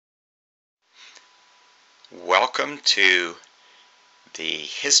Welcome to the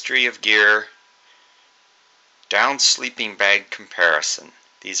History of Gear down sleeping bag comparison.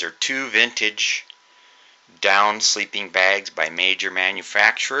 These are two vintage down sleeping bags by major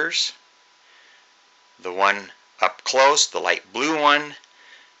manufacturers. The one up close, the light blue one,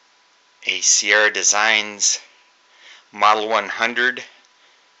 a Sierra Designs Model 100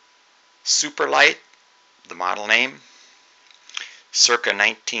 Superlight, the model name, circa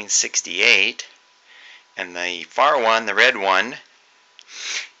 1968. And the far one, the red one,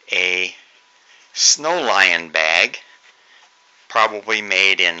 a Snowlion bag, probably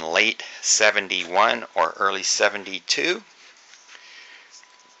made in late 71 or early 72.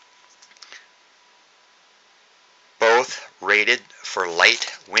 Both rated for light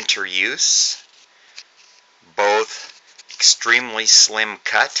winter use. Both extremely slim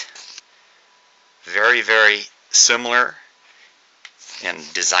cut. Very, very similar in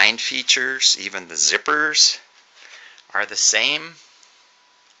design features. Even the zippers are the same.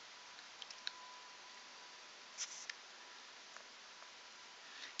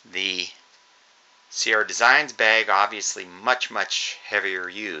 The Sierra Designs bag obviously much heavier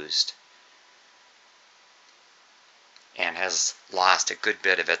used and has lost a good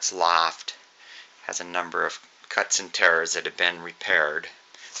bit of its loft. Has a number of cuts and tears that have been repaired,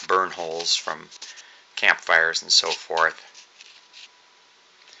 burn holes from campfires and so forth.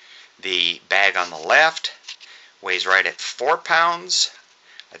 The bag on the left weighs right at 4 pounds.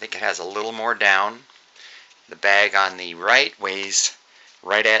 I think it has a little more down. The bag on the right weighs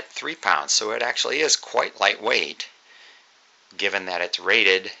right at 3 pounds, so it actually is quite lightweight, given that it's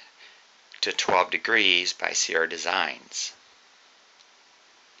rated to 12 degrees by Sierra Designs.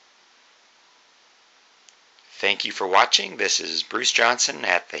 Thank you for watching. This is Bruce Johnson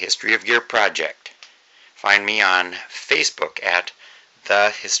at the History of Gear Project. Find me on Facebook at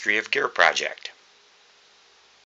The History of Gear Project.